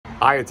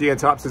Hi, it's Ian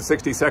Thompson,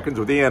 60 Seconds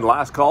with Ian.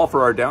 Last call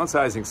for our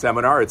downsizing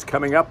seminar. It's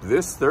coming up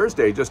this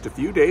Thursday, just a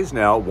few days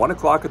now, 1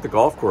 o'clock at the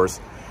golf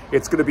course.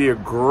 It's going to be a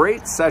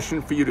great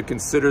session for you to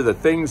consider the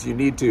things you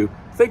need to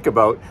think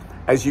about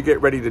as you get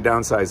ready to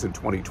downsize in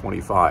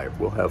 2025.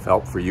 We'll have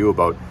help for you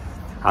about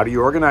how do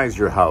you organize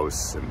your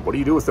house and what do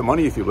you do with the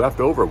money if you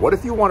left over? What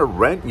if you want to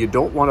rent and you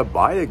don't want to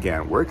buy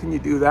again? Where can you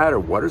do that? Or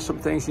what are some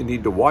things you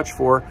need to watch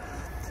for?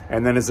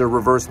 And then is there a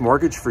reverse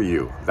mortgage for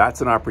you? That's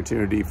an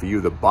opportunity for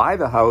you to buy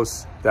the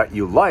house that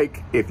you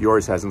like if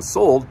yours hasn't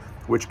sold,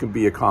 which can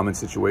be a common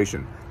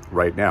situation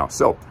right now.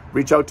 So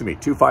reach out to me,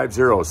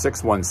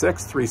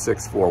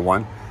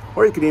 250-616-3641,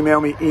 or you can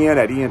email me, Ian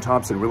at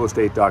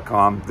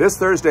ianthompsonrealestate.com. This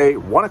Thursday,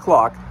 1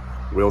 o'clock.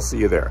 We'll see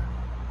you there.